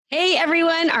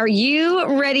everyone. Are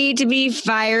you ready to be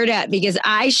fired up? Because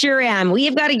I sure am. We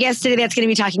have got a guest today that's going to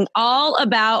be talking all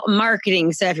about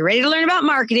marketing. So if you're ready to learn about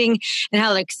marketing and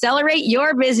how to accelerate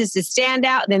your business to stand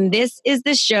out, then this is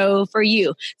the show for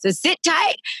you. So sit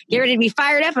tight, get ready to be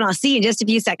fired up, and I'll see you in just a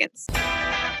few seconds.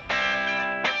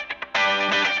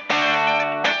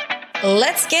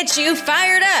 Let's get you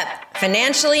fired up.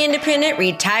 Financially independent,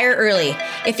 retire early.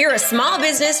 If you're a small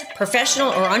business, professional,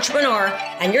 or entrepreneur,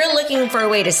 and you're looking for a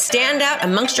way to stand out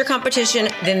amongst your competition,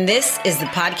 then this is the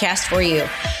podcast for you.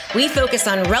 We focus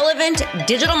on relevant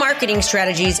digital marketing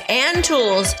strategies and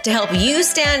tools to help you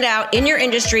stand out in your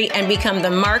industry and become the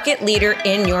market leader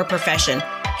in your profession.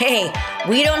 Hey,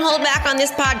 we don't hold back on this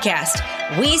podcast.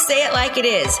 We say it like it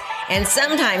is. And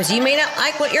sometimes you may not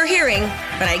like what you're hearing,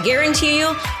 but I guarantee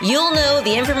you'll know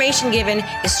the information given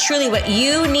is truly what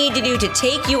you need to do to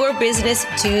take your business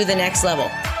to the next level.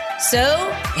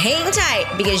 So hang tight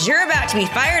because you're about to be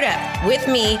fired up with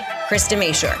me, Krista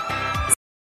Mashore.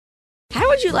 How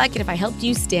would you like it if I helped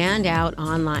you stand out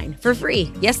online for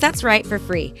free? Yes, that's right, for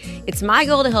free. It's my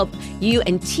goal to help you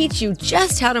and teach you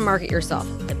just how to market yourself.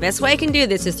 The best way I can do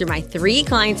this is through my 3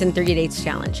 Clients in 30 Days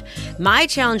challenge. My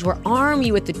challenge will arm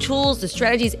you with the tools, the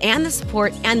strategies, and the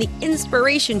support and the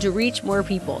inspiration to reach more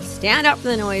people, stand out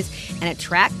from the noise, and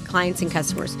attract clients and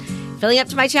customers. Filling up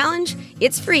to my challenge?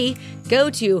 It's free.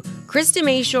 Go to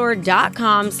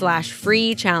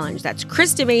KristaMashore.com/free challenge. That's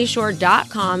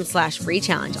KristaMashore.com/free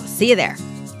challenge. I'll see you there.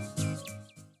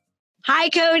 Hi,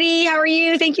 Cody. How are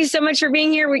you? Thank you so much for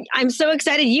being here. I'm so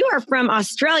excited. You are from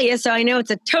Australia, so I know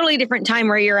it's a totally different time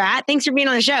where you're at. Thanks for being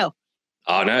on the show.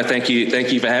 Oh, no, thank you.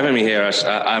 Thank you for having me here.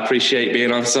 I appreciate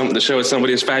being on the show with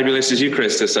somebody as fabulous as you,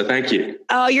 Krista. So thank you.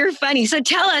 Oh, you're funny. So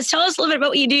tell us a little bit about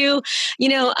what you do.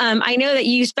 I know that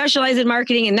you specialize in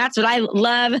marketing, and that's what I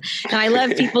love. And I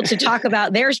love people to talk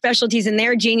about their specialties and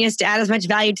their genius to add as much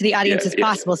value to the audience as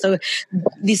possible. So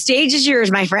the stage is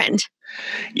yours, my friend.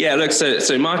 Yeah, look,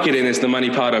 so marketing is the money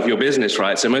part of your business,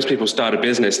 right? So most people start a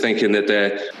business thinking that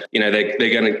they're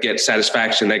going to get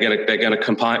satisfaction. They're going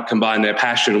to combine their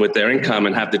passion with their income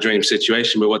and have the dream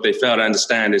situation. But what they fail to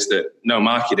understand is that no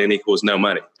marketing equals no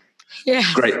money. Yeah.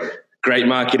 Great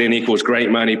marketing equals great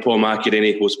money. Poor marketing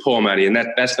equals poor money. And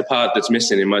that's the part that's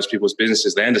missing in most people's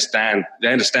businesses. They understand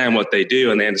what they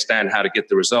do and they understand how to get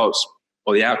the results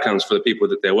or the outcomes for the people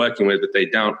that they're working with, but they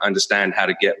don't understand how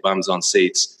to get bums on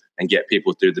seats and get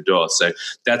people through the door. So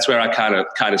that's where I kind of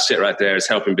sit right there, is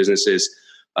helping businesses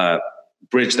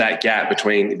bridge that gap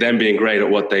between them being great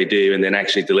at what they do and then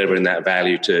actually delivering that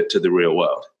value to the real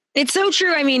world. It's so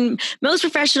true. I mean, most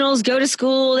professionals go to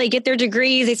school, they get their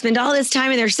degrees, they spend all this time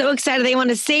and they're so excited. They want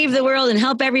to save the world and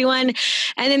help everyone.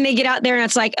 And then they get out there and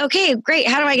it's like, okay, great.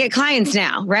 How do I get clients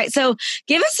now? Right. So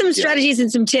give us some strategies and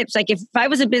some tips. Like if I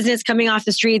was a business coming off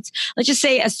the streets, let's just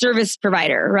say a service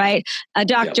provider, right? A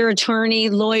doctor, attorney,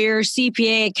 lawyer,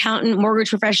 CPA, accountant,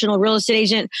 mortgage professional, real estate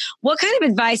agent. What kind of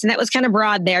advice, and that was kind of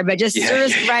broad there, but just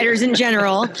service providers in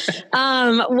general.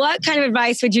 What kind of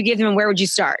advice would you give them and where would you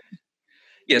start?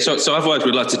 Yeah, so I've worked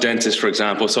with lots of dentists, for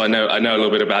example, so I know a little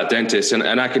bit about dentists,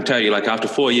 and I can tell you, like after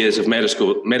 4 years of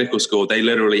medical school, they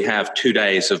literally have 2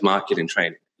 days of marketing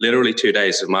training. Literally 2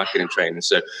 days of marketing training.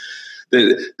 So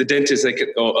the dentists,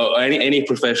 or any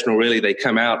professional really, they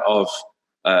come out of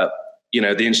the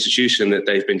institution that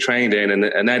they've been trained in,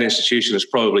 and that institution has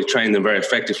probably trained them very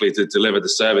effectively to deliver the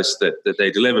service that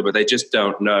they deliver, but they just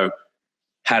don't know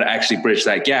how to actually bridge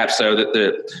that gap. So that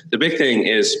the big thing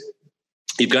is,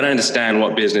 you've got to understand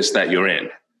what business that you're in.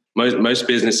 Most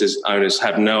businesses owners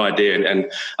have no idea. And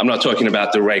I'm not talking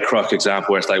about the Ray Kroc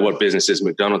example where it's like, what business is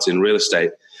McDonald's in real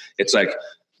estate? It's like,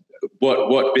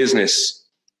 what business,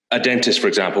 a dentist, for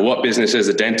example, what business is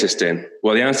a dentist in?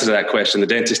 Well, the answer to that question, the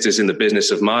dentist is in the business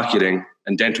of marketing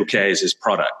and dental care is his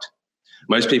product.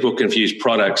 Most people confuse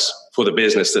products for the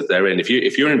business that they're in. If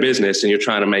you're in business and you're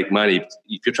trying to make money,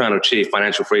 if you're trying to achieve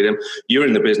financial freedom, you're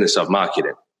in the business of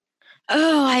marketing.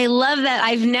 Oh, I love that.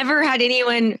 I've never had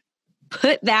anyone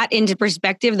put that into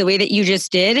perspective the way that you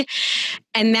just did.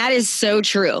 And that is so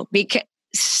true. Because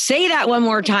say that one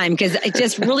more time, because it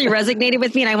just really resonated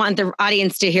with me and I want the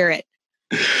audience to hear it.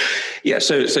 Yeah,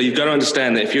 so you've got to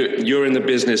understand that if you're in the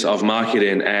business of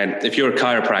marketing, and if you're a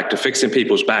chiropractor, fixing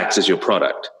people's backs is your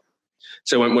product.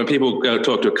 So when people go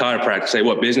talk to a chiropractor, say,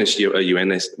 what business are you in?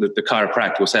 The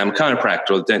chiropractor will say, I'm a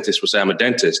chiropractor, or the dentist will say, I'm a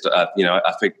dentist. I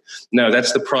think, no,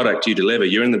 that's the product you deliver.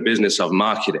 You're in the business of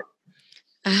marketing.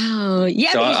 Oh,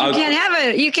 yeah. So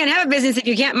you can't have a business if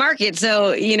you can't market.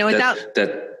 So,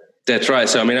 That's right.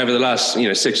 So, I mean, over the last,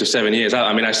 6 or 7 years,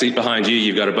 I see behind you,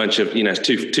 you've got a bunch of,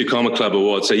 two Comma Club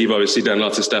awards. So you've obviously done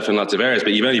lots of stuff in lots of areas,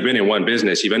 but you've only been in one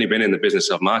business. You've only been in the business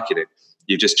of marketing.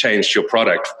 You've just changed your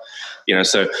product.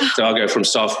 So I'll go from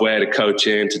software to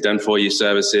coaching to done for you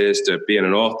services to being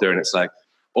an author. And it's like,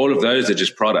 all of those are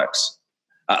just products.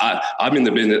 I'm in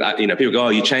the business, people go, oh,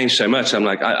 you changed so much. I'm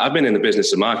like, I've been in the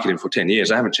business of marketing for 10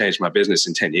 years. I haven't changed my business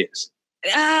in 10 years.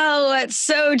 Oh, that's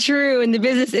so true. In the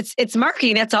business, it's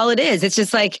marketing. That's all it is. It's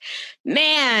just like,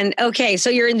 man, okay, so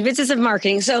you're in the business of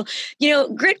marketing. So,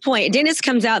 great point. Dentist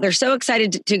comes out, they're so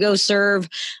excited to go serve.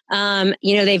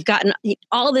 They've gotten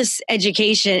all this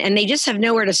education and they just have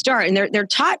nowhere to start. And they're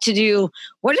taught to do,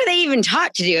 what are they even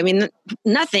taught to do? I mean,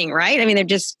 nothing, right? I mean,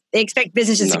 they expect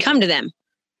businesses to come to them.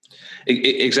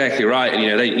 Exactly right.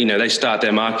 And, they start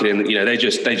their marketing, they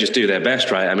just do their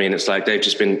best, right? I mean, it's like they've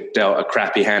just been dealt a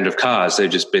crappy hand of cards. They've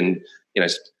just been,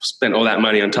 spent all that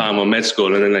money on time on med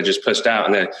school, and then they're just pushed out,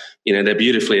 and they're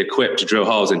beautifully equipped to drill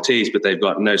holes in teeth, but they've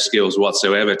got no skills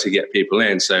whatsoever to get people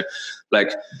in. So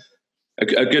like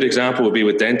a good example would be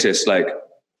with dentists, like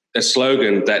a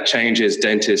slogan that changes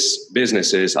dentists'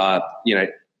 businesses are,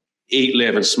 eat,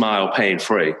 live, and smile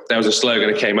pain-free. That was a slogan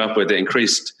I came up with that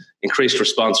increased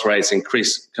response rates,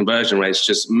 increased conversion rates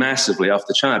just massively off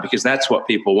the chart, because that's what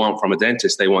people want from a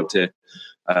dentist. They want to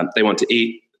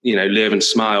eat, live and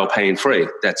smile pain-free.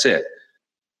 That's it.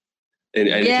 And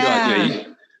yeah.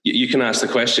 you can ask the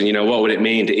question, what would it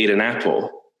mean to eat an apple?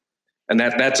 And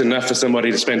that's enough for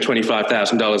somebody to spend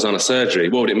 $25,000 on a surgery.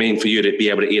 What would it mean for you to be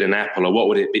able to eat an apple? Or what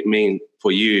would it mean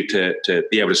for you to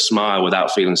be able to smile without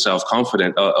feeling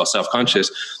self-confident or self-conscious?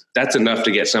 That's enough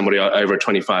to get somebody over a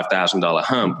 $25,000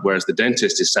 hump. Whereas the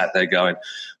dentist is sat there going,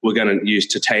 we're going to use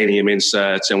titanium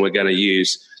inserts and we're going to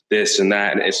use this and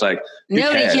that. And it's like,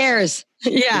 nobody cares.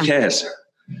 Yeah. Who cares?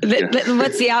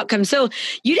 What's the outcome? So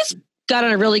you just got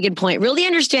on a really good point, really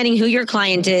understanding who your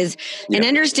client is and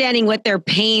understanding what their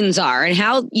pains are and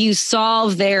how you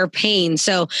solve their pain.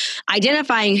 So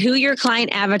identifying who your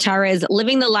client avatar is,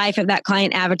 living the life of that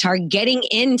client avatar, getting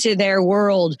into their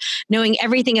world, knowing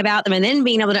everything about them, and then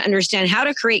being able to understand how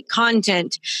to create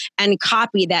content and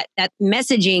copy that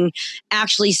messaging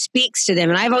actually speaks to them.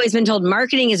 And I've always been told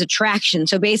marketing is attraction.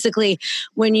 So basically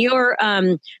when you're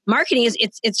marketing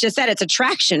it's just that, it's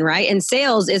attraction, right? And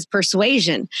sales is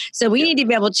persuasion. So we need to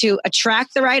be able to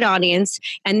attract the right audience,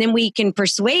 and then we can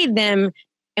persuade them,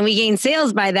 and we gain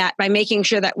sales by that, by making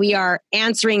sure that we are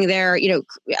answering their,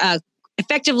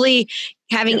 effectively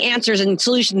having answers and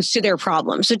solutions to their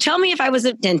problems. So tell me, if I was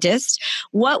a dentist,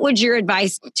 what would your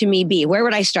advice to me be? Where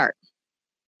would I start?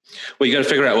 Well, you got to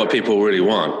figure out what people really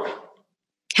want.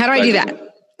 How do I do that?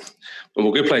 Well,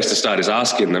 a good place to start is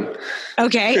asking them.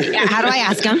 Okay. How do I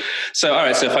ask them? So, all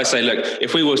right. So if I say, look,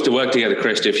 if we was to work together,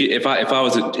 Krista,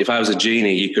 if I was a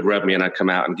genie, you could rub me and I'd come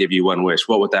out and give you one wish.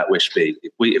 What would that wish be?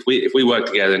 If we worked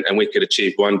together and we could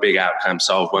achieve one big outcome,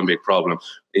 solve one big problem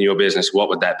in your business, what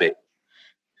would that be?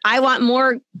 I want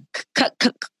more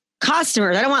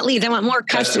customers. I don't want leads. I want more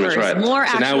customers. Right. More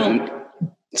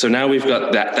So now we've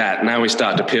got that. Now we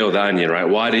start to peel the onion, right?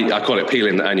 I call it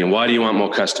peeling the onion. Why do you want more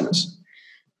customers?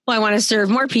 Well, I want to serve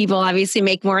more people, obviously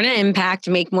make more of an impact,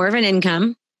 make more of an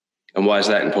income. And why is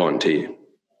that important to you?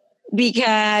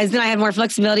 Because then I have more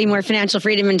flexibility, more financial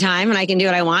freedom and time, and I can do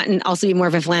what I want and also be more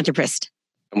of a philanthropist.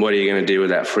 And what are you going to do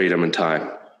with that freedom and time?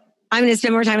 I'm going to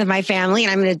spend more time with my family,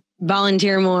 and I'm going to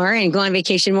volunteer more and go on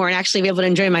vacation more and actually be able to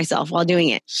enjoy myself while doing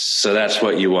it. So that's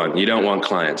what you want. You don't want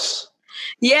clients.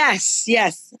 Yes.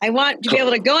 I want to be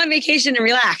able to go on vacation and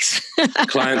relax.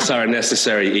 Clients are a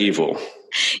necessary evil.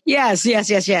 Yes.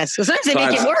 So sometimes they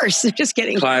make it worse. Just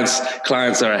kidding.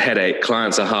 Clients are a headache.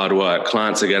 Clients are hard work.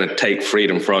 Clients are going to take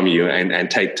freedom from you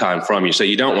and take time from you. So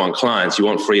you don't want clients, you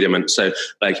want freedom. And so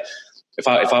like, if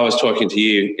I was talking to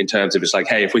you in terms of, it's like,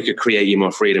 hey, if we could create you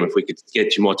more freedom, if we could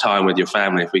get you more time with your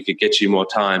family, if we could get you more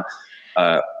time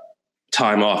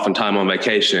off and time on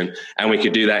vacation, and we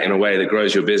could do that in a way that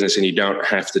grows your business and you don't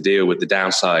have to deal with the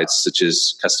downsides such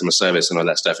as customer service and all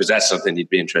that stuff, is that something you'd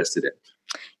be interested in?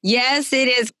 Yes, it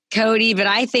is, Cody, but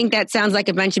I think that sounds like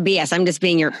a bunch of BS. I'm just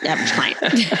being your average client.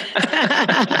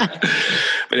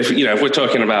 But if we're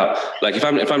talking about, like, if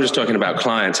I'm just talking about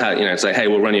clients, how, it's like, hey,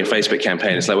 we'll run you a Facebook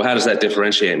campaign. It's like, well, how does that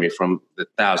differentiate me from the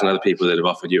 1,000 other people that have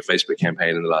offered you a Facebook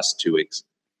campaign in the last 2 weeks?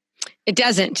 It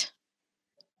doesn't.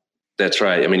 That's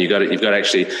right. I mean, you've got to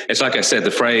actually, it's like I said, the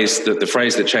phrase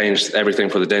that changed everything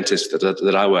for the dentist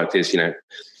that I worked is,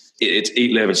 it's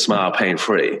eat, live, and smile, pain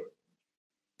free.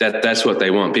 That's what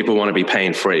they want. People want to be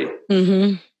pain free.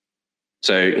 Mm-hmm.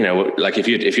 So, like if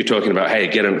you're talking about, hey,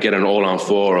 get an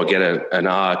all-on-4 or get an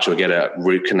arch or get a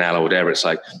root canal or whatever, it's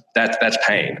like that's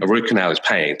pain. A root canal is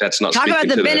pain. That's not. Talk about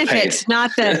the benefits, not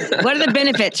the. What are the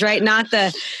benefits, right? Not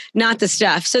the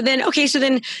stuff. So then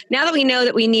now that we know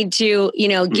that we need to,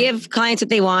 give clients what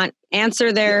they want,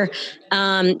 answer their,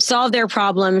 solve their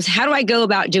problems. How do I go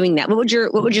about doing that? What would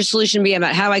your solution be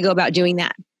about how do I go about doing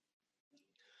that?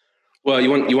 Well, you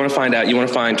want to find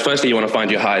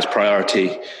your highest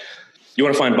priority. You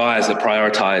want to find buyers that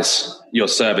prioritize your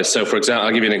service. So for example,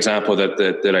 I'll give you an example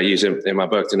that I use in my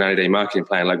book, the 90-day marketing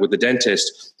plan. Like with the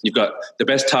dentist, you've got the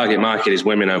best target market is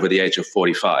women over the age of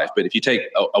 45. But if you take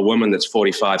a woman that's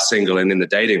 45, single and in the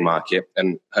dating market,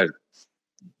 and her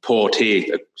poor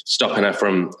teeth are stopping her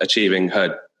from achieving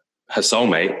her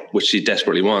soulmate, which she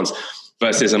desperately wants,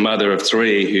 versus a mother of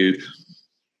 3 who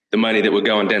the money that would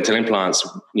go on dental implants,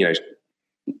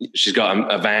 she's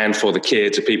got a van for the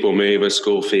kids, a people mover,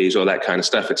 school fees, all that kind of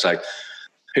stuff. It's like,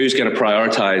 who's going to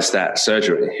prioritize that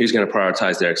surgery? Who's going to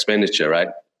prioritize their expenditure, right?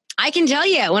 I can tell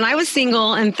you, when I was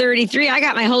single and 33, I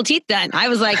got my whole teeth done. I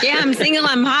was like, yeah, I'm single,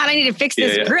 I'm hot, I need to fix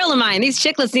this grill of mine. These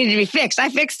chiclets needed to be fixed. I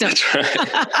fixed them. That's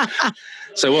right.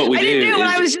 So what I didn't do when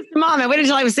I was just a mom. I waited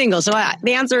until I was single. So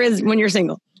the answer is when you're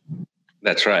single.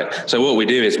 That's right. So what we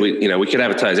do is we could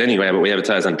advertise anywhere, but we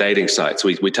advertise on dating sites.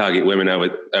 We target women over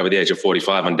the age of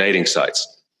 45 on dating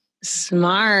sites.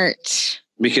 Smart.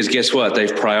 Because guess what?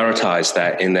 They've prioritized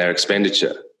that in their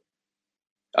expenditure.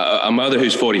 A mother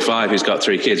who's 45, who's got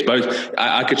 3 kids, both,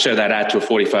 I could show that ad to a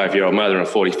 45-year-old mother and a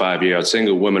 45-year-old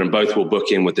single woman, and both will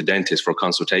book in with the dentist for a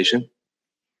consultation.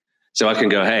 So I can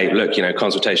go, hey, look,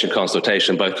 consultation,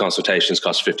 both consultations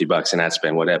cost $50 in ad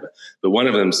spend, whatever. But one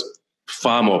of them's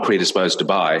far more predisposed to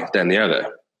buy than the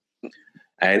other.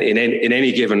 And in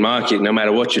any given market, no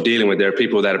matter what you're dealing with, there are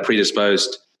people that are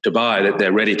predisposed to buy, that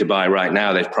they're ready to buy right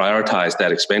now. They've prioritized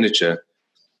that expenditure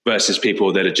versus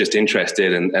people that are just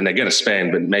interested and they're going to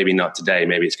spend, but maybe not today.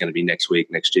 Maybe it's going to be next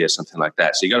week, next year, something like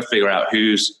that. So you got to figure out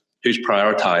who's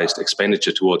prioritized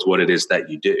expenditure towards what it is that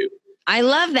you do. I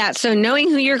love that. So knowing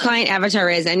who your client avatar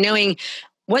is and knowing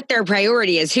what their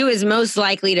priority is, who is most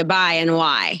likely to buy and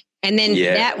why. And then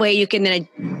that way you can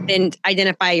then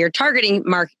identify your targeting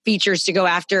features to go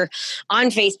after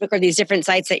on Facebook or these different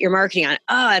sites that you're marketing on.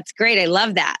 Oh, that's great. I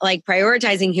love that. Like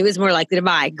prioritizing who is more likely to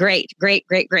buy. Great.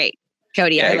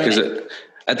 Cody, yeah, because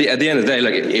at the end of the day,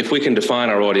 like if we can define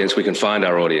our audience, we can find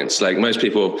our audience. Like most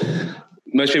people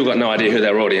got no idea who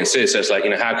their audience is. So it's like,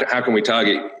 how can we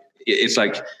target? It's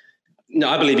like, no,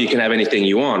 I believe you can have anything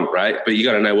you want, right? But you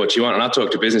got to know what you want. And I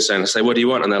talk to business owners and say, what do you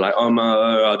want? And they're like,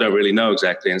 I don't really know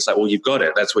exactly. And it's like, well, you've got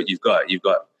it. That's what you've got. You've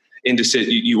got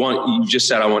indecision. You just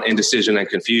said, I want indecision and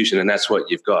confusion. And that's what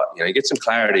you've got. You get some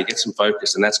clarity, get some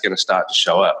focus, and that's going to start to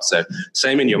show up. So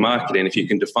same in your marketing. If you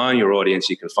can define your audience,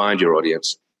 you can find your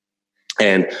audience.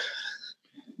 And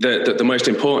the most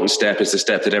important step is the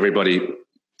step that everybody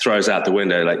throws out the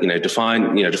window, like,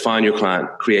 define your client,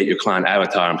 create your client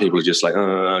avatar, and people are just like,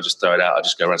 I'll just throw it out. I'll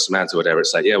just go run some ads or whatever.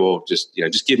 It's like, yeah, well, just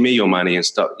give me your money and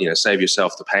stop, save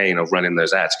yourself the pain of running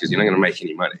those ads because you're not going to make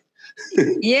any money.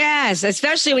 Yes,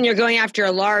 especially when you're going after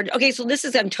a large, okay, so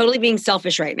I'm totally being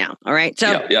selfish right now. All right.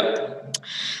 So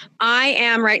I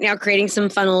am right now creating some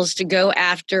funnels to go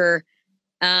after,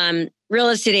 real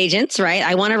estate agents, right?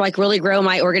 I want to really grow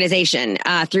my organization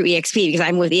through EXP because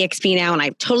I'm with EXP now and I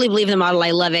totally believe in the model.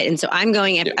 I love it. And so I'm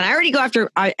going, and I already go after,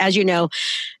 as you know,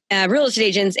 real estate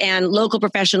agents and local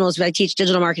professionals who I teach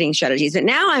digital marketing strategies. But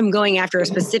now I'm going after a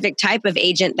specific type of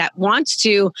agent that wants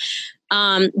to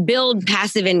build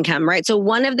passive income, right? So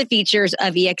one of the features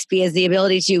of EXP is the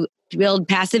ability to build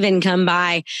passive income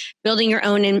by building your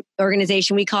own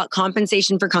organization. We call it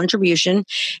compensation for contribution.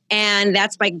 And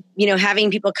that's by, having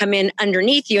people come in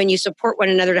underneath you and you support one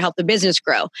another to help the business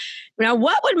grow. Now,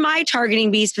 what would my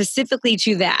targeting be specifically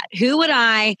to that? Who would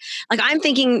I'm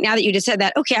thinking now that you just said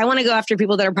that, okay, I want to go after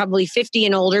people that are probably 50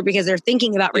 and older because they're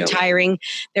thinking about retiring.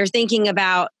 They're thinking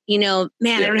about, I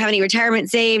don't have any retirement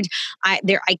saved. I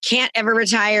can't ever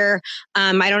retire.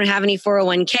 I don't have any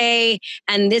 401k.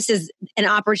 And this is an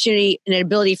opportunity and an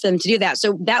ability for them to do that.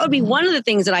 So that would be one of the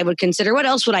things that I would consider. What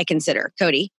else would I consider,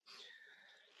 Cody?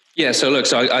 Yeah. So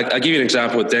look, I give you an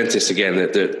example with dentists again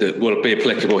that will be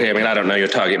applicable here. I mean, I don't know your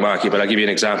target market, but I'll give you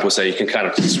an example so you can kind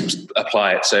of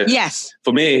apply it. So yes,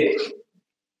 for me,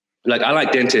 I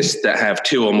like dentists that have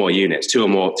 2 or more units, two or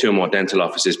more dental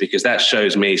offices, because that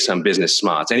shows me some business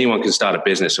smarts. Anyone can start a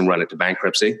business and run it to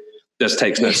bankruptcy. It just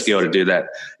takes no skill to do that.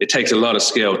 It takes a lot of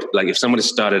skill. Like if someone has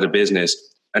started a business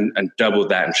and doubled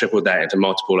that and tripled that into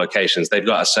multiple locations, they've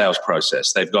got a sales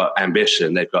process, they've got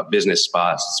ambition, they've got business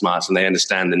smarts, and they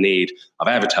understand the need of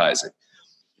advertising.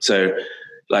 So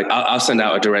I'll send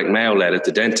out a direct mail letter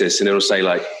to dentists and it'll say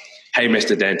hey,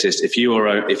 Mr. Dentist, if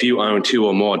you own 2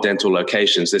 or more dental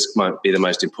locations, this might be the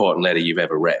most important letter you've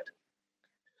ever read.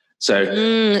 So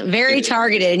very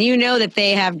targeted. And that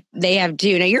they have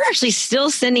 2. Now you're actually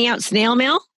still sending out snail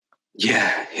mail?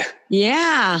 Yeah.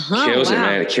 Yeah. Huh, kills it,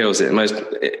 man. It kills it.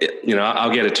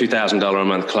 I'll get a $2,000 a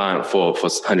month client for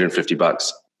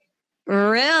 $150.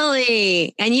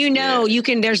 Really? And you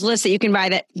can, there's lists that you can buy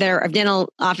that there are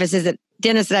dental offices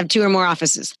dentists that have 2 or more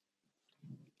offices.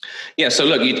 Yeah. So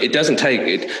look, it doesn't take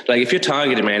it. Like if you're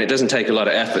targeted, man, it doesn't take a lot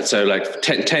of effort. So like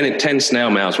 10 snail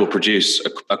mails will produce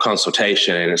a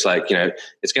consultation. And it's like,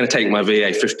 it's going to take my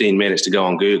VA 15 minutes to go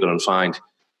on Google and find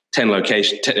 10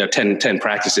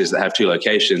 practices that have 2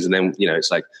 locations. And then,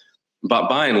 it's like, but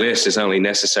buying lists is only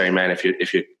necessary, man,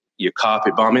 if you're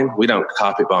carpet bombing. We don't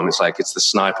carpet bomb. It's like, it's the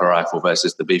sniper rifle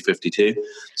versus the B-52.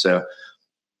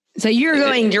 So you're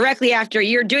going directly after,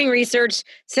 you're doing research,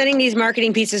 sending these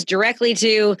marketing pieces directly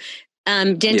to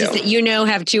dentists that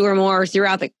have 2 or more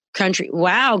throughout the country.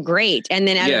 Wow, great. And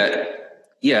then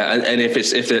and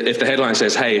if the headline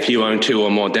says, hey, if you own 2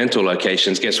 or more dental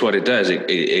locations, guess what it does?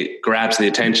 It grabs the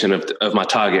attention of my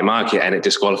target market and it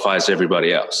disqualifies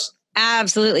everybody else.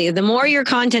 Absolutely. The more your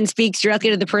content speaks directly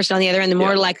to the person on the other end, the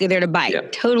more likely they're to bite. Yeah.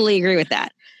 Totally agree with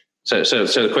that. So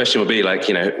the question would be like,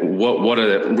 what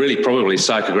are the really probably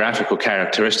psychographical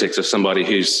characteristics of somebody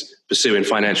who's pursuing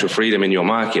financial freedom in your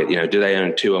market? Do they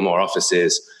own 2 or more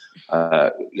offices? What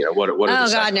are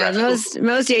oh God, no!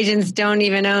 Most agents don't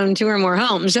even own 2 or more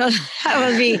homes, so that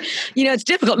would be, it's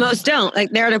difficult. Most don't.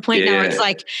 Like they're at a point now where it's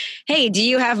like, hey, do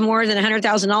you have more than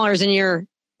 $100,000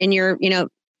 in your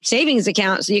savings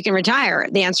account so you can retire?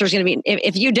 The answer is going to be,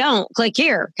 if you don't, click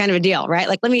here, kind of a deal, right?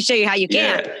 Like, let me show you how you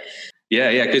can.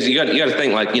 Yeah. Because you got to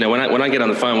think like, when I get on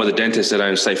the phone with a dentist that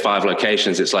owns say 5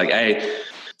 locations, it's like,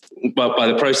 but by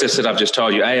the process that I've just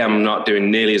told you, I'm not doing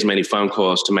nearly as many phone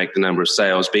calls to make the number of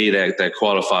sales. B, they're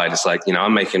qualified. It's like,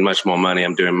 I'm making much more money.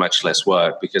 I'm doing much less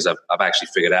work because I've actually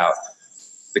figured out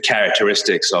the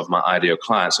characteristics of my ideal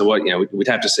client. So what, we'd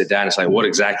have to sit down and say, what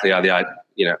exactly are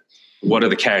what are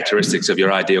the characteristics of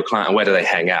your ideal client and where do they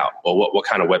hang out? Or what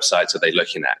kind of websites are they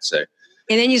looking at? So,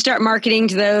 and then you start marketing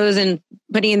to those and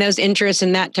putting in those interests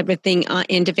and that type of thing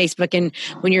into Facebook and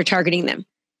when you're targeting them.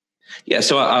 Yeah.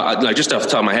 So I just off the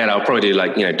top of my head, I'll probably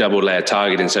do double layer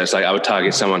targeting. So it's like I would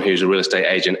target someone who's a real estate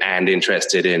agent and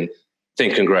interested in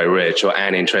Think and Grow Rich or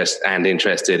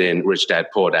interested in Rich Dad,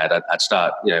 Poor Dad. I'd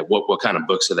start, what kind of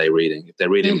books are they reading? If they're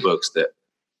reading books that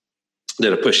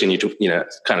are pushing you to,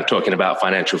 kind of talking about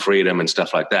financial freedom and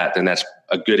stuff like that, then that's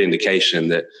a good indication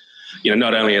that,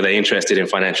 not only are they interested in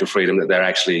financial freedom, that they're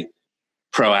actually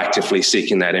proactively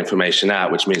seeking that information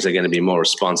out, which means they're going to be more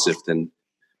responsive than,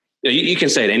 you can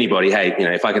say to anybody, hey,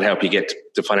 if I could help you get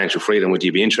to financial freedom, would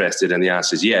you be interested? And the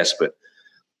answer is yes. But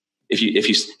if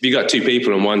you got 2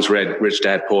 people and one's read Rich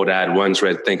Dad, Poor Dad, one's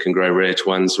read Think and Grow Rich,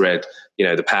 one's read,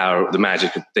 the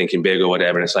magic of thinking big or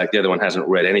whatever, and it's like the other one hasn't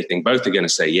read anything, both are going to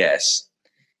say yes.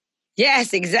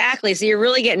 Yes, exactly. So you're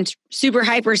really getting super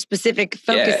hyper specific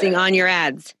focusing on your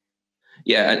ads.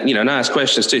 Yeah. And, I ask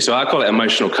questions too. So I call it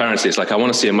emotional currency. It's like, I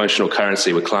want to see emotional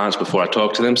currency with clients before I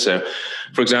talk to them. So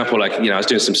for example, like, I was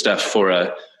doing some stuff for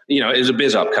it was a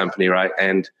biz op company, right?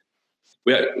 And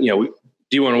we, do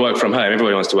you want to work from home?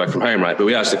 Everybody wants to work from home, right? But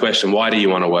we asked the question, why do you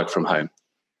want to work from home?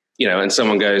 And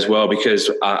someone goes, well, because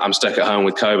I'm stuck at home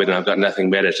with COVID and I've got nothing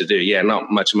better to do. Yeah.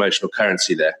 Not much emotional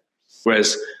currency there.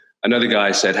 Whereas another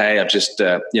guy said, hey, I've just,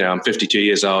 I'm 52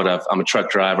 years old. I'm a truck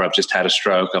driver. I've just had a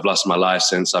stroke. I've lost my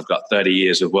license. I've got 30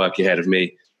 years of work ahead of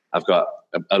me. I've got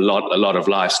a lot of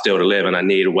life still to live, and I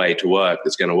need a way to work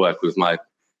that's going to work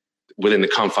within the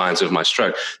confines of my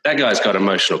stroke. That guy's got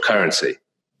emotional currency.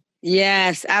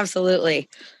 Yes, absolutely.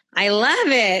 I love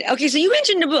it. Okay, so you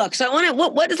mentioned a book. So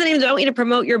what is the name of the, I want you to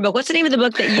promote your book. What's the name of the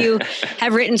book that you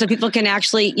have written so people can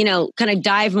actually, kind of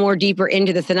dive more deeper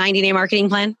into the 90-day marketing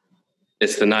plan?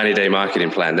 It's the 90-day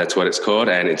marketing plan. That's what it's called.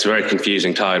 And it's a very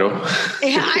confusing title.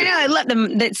 Yeah, I know. I love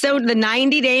them. So the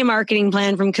 90-day marketing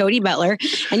plan from Cody Butler.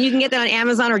 And you can get that on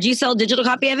Amazon, or do you sell a digital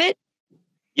copy of it?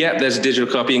 Yeah, there's a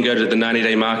digital copy. You can go to the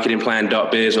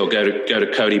 90daymarketingplan.biz or go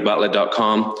to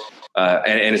codybutler.com.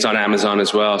 And it's on Amazon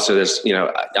as well. So there's,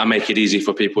 I make it easy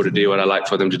for people to do what I like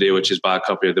for them to do, which is buy a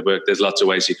copy of the book. There's lots of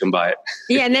ways you can buy it.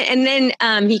 Yeah. And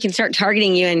then he can start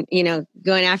targeting you and,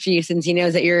 going after you, since he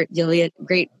knows that you'll be a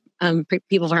great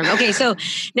people for him. Okay. So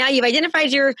now you've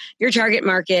identified your target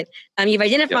market. You've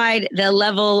identified the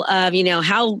level of,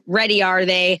 how ready are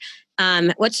they?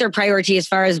 What's their priority as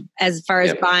far as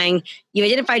buying? You've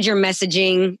identified your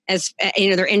messaging as,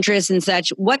 their interests and such.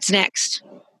 What's next?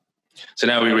 So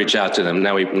now we reach out to them.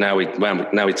 Now we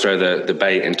throw the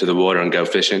bait into the water and go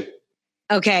fishing.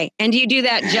 Okay. And do you do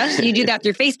that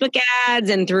through Facebook ads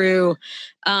and through,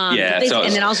 and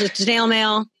then also snail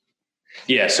mail?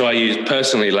 Yeah, so I use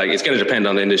personally, like, it's going to depend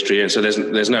on the industry, and so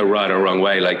there's no right or wrong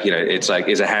way. Like, it's like,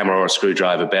 is a hammer or a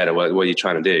screwdriver better? What are you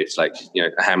trying to do? It's like,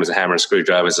 a hammer's a hammer, a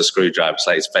screwdriver's a screwdriver. It's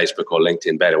like, is Facebook or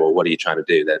LinkedIn better? Well, what are you trying to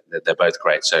do? They're both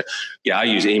great. So yeah, I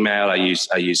use email, I use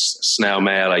snail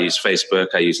mail, I use Facebook,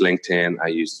 I use LinkedIn, I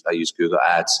use Google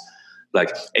Ads,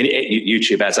 like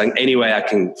YouTube ads, like anywhere I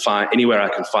can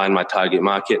find my target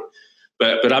market.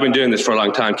 But I've been doing this for a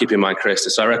long time, keep in mind, Krista.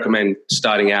 So I recommend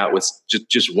starting out with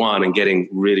just one and getting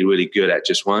really, really good at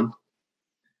just one.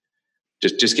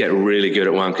 Just get really good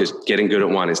at one, because getting good at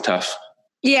one is tough.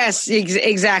 Yes,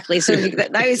 exactly. So I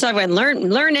always talk about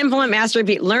learn, implement, master,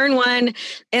 repeat. Learn one,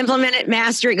 implement it,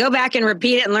 master it, go back and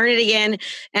repeat it and learn it again.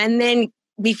 And then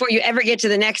before you ever get to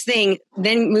the next thing,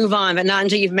 then move on, but not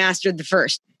until you've mastered the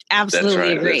first.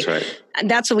 Absolutely agree. That's right.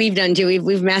 And that's what we've done too.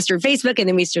 We've mastered Facebook, and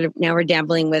then now we're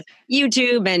dabbling with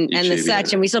YouTube and the such.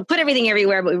 Yeah. And we still put everything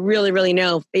everywhere, but we really, really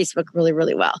know Facebook really,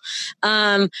 really well.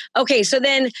 Okay. So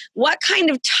then what kind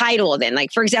of title then?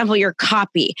 Like, for example, your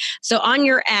copy. So on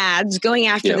your ads, going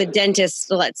after the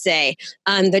dentist, let's say,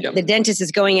 the dentist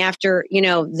is going after,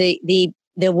 the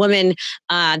woman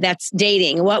that's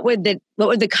dating. What would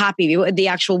the copy be? What would the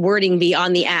actual wording be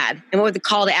on the ad? And what would the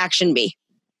call to action be?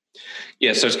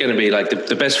 Yeah, so it's going to be like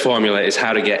the best formula is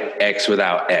how to get X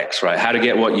without X, right? How to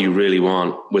get what you really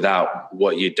want without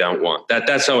what you don't want.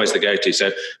 That's always the go-to.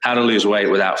 So how to lose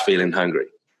weight without feeling hungry.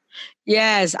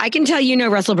 Yes, I can tell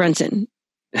Russell Brunson.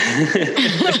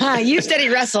 You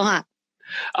studied Russell, huh?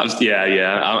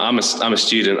 I'm a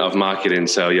student of marketing,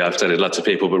 so yeah, I've studied lots of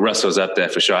people, but Russell's up there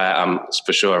for sure. I'm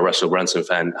for sure a Russell Brunson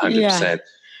fan, 100%. Yeah.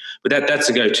 But that's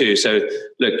a go-to. So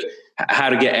look, how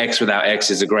to get X without X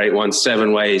is a great one.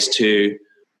 7 ways to.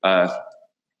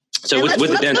 So let's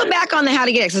go back on the how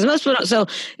to get X. So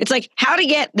it's like how to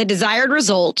get the desired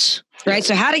result, right?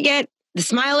 So how to get the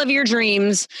smile of your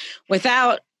dreams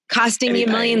without costing you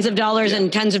millions of dollars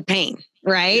and tons of pain,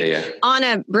 right? Yeah. On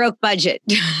a broke budget.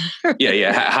 How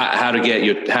to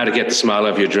get the smile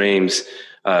of your dreams,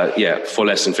 for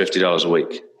less than $50 a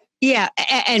week. Yeah,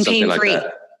 and pain free.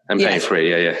 Like and pain free,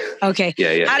 yeah. Okay.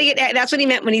 Yeah. How to get? That's what he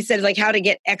meant when he said like how to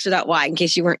get X without Y. In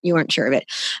case you weren't sure of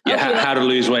it. Okay, how to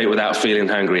lose weight without feeling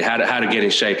hungry. How to get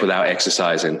in shape without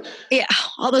exercising. Yeah,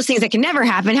 all those things that can never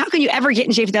happen. How can you ever get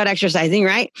in shape without exercising?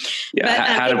 Right.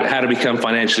 Yeah. But, how to become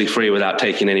financially free without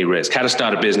taking any risk. How to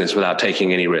start a business without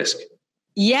taking any risk.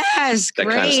 Yes, that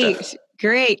great, kind of stuff.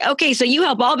 Great. Okay, so you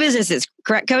help all businesses,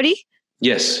 correct, Cody?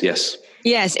 Yes.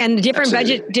 And the different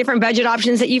budget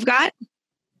options that you've got.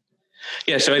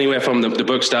 Yeah, so anywhere from the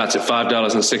book starts at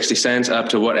 $5.60 up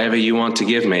to whatever you want to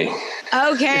give me.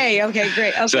 Okay,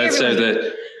 great. Okay,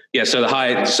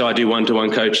 so I do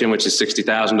one-to-one coaching, which is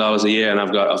 $60,000 a year, and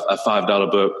I've got a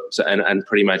 $5 book, and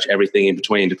pretty much everything in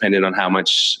between, depending on how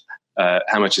much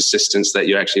assistance that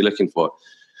you're actually looking for.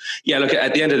 Yeah, look,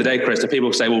 at the end of the day, Chris, the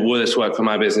people say, well, will this work for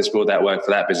my business? Will that work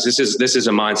for that business? This is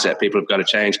a mindset people have got to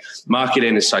change.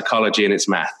 Marketing is psychology and it's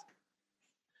math.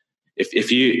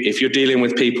 If you're dealing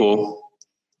with people,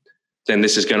 then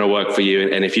this is going to work for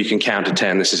you. And if you can count to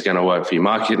 10, this is going to work for you.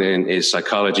 Marketing is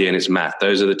psychology and it's math.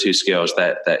 Those are the two skills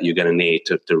that you're going to need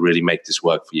to really make this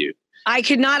work for you. I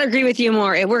could not agree with you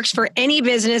more. It works for any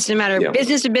business, no matter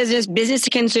business to business, business to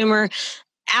consumer.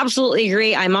 Absolutely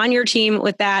agree. I'm on your team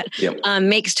with that. Yep.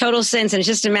 Makes total sense. And it's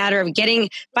just a matter of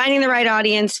finding the right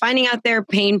audience, finding out their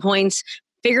pain points,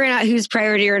 figuring out who's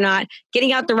priority or not,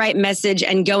 getting out the right message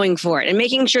and going for it, and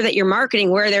making sure that you're marketing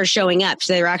where they're showing up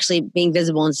so they're actually being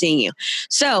visible and seeing you.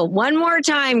 So one more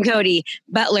time, Cody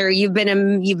Butler, you've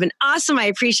been awesome. I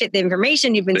appreciate the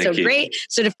information. You've been Thank you. Great.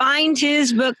 So to find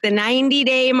his book, The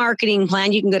 90-Day Marketing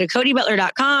Plan, you can go to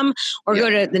codybutler.com or go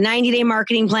to the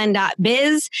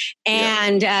 90daymarketingplan.biz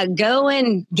and go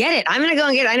and get it. I'm going to go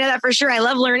and get it. I know that for sure. I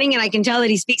love learning and I can tell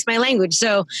that he speaks my language.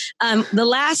 So the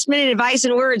last minute advice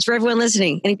and words for everyone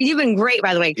listening. And you've been great,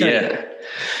 by the way, Cody.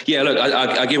 Yeah. Look,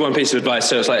 I'll give one piece of advice.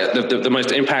 So it's like the most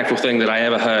impactful thing that I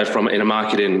ever heard from in a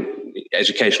marketing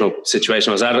educational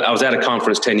situation. I was at a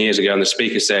conference 10 years ago, and the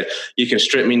speaker said, "You can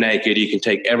strip me naked. You can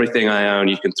take everything I own.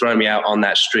 You can throw me out on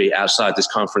that street outside this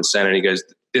conference center." And he goes,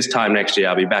 "This time next year,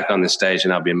 I'll be back on this stage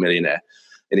and I'll be a millionaire."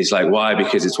 And he's like, "Why?"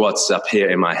 Because it's what's up here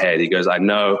in my head. He goes, "I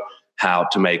know how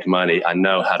to make money. I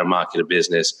know how to market a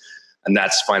business, and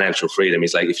that's financial freedom."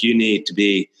 He's like, if you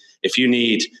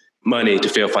need money to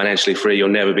feel financially free, you'll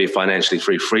never be financially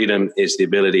free. Freedom is the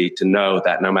ability to know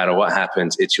that no matter what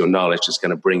happens, it's your knowledge that's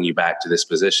going to bring you back to this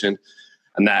position.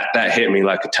 And that hit me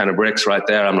like a ton of bricks right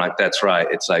there. I'm like, that's right.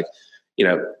 It's like,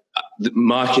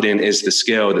 marketing is the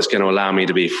skill that's going to allow me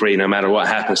to be free. No matter what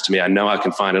happens to me, I know I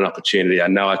can find an opportunity. I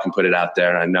know I can put it out there,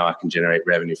 and I know I can generate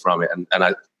revenue from it. And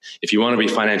If you want to be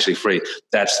financially free,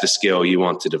 that's the skill you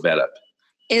want to develop.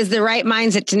 Is the right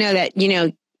mindset to know that,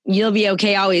 you'll be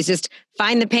okay always. Just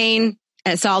find the pain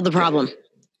and solve the problem.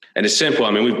 And it's simple.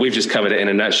 I mean, we've just covered it in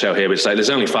a nutshell here, but it's like there's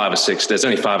only five or six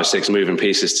moving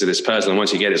pieces to this puzzle. And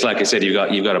once you get it, it's like I said,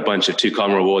 you've got a bunch of 2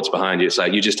 common rewards behind you. It's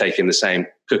like you're just taking the same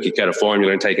cookie cutter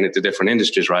formula and taking it to different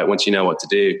industries, right? Once you know what to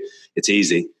do, it's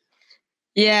easy.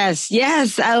 Yes.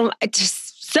 Just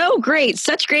so great.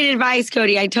 Such great advice,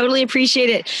 Cody. I totally appreciate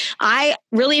it. I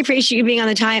really appreciate you being on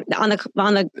the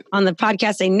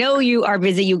podcast. I know you are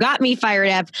busy. You got me fired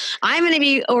up. I'm going to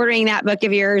be ordering that book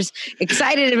of yours.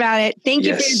 Excited about it. Thank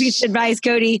you for your piece of advice,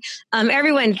 Cody.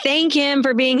 Everyone, thank him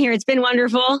for being here. It's been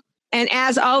wonderful. And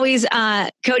as always,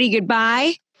 Cody,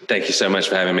 goodbye. Thank you so much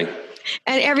for having me.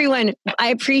 And everyone, I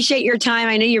appreciate your time.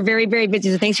 I know you're very, very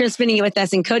busy. So thanks for spending it with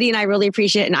us. And Cody and I really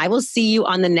appreciate it. And I will see you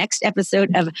on the next episode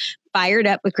of Fired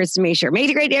Up with Krista Mashore. Make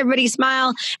it great, everybody.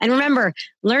 Smile. And remember,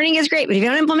 learning is great, but if you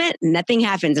don't implement, nothing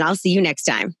happens. And I'll see you next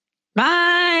time.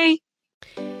 Bye.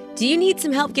 Do you need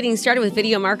some help getting started with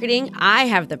video marketing? I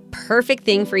have the perfect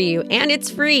thing for you, and it's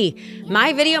free.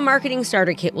 My Video Marketing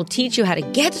Starter Kit will teach you how to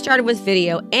get started with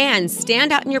video and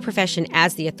stand out in your profession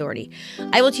as the authority.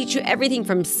 I will teach you everything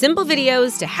from simple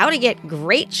videos to how to get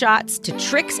great shots to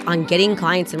tricks on getting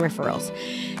clients and referrals.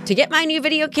 To get my new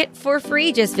video kit for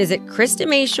free, just visit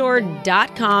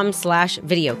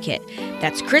KristaMashore.com/video kit.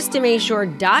 That's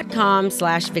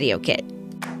KristaMashore.com/video kit.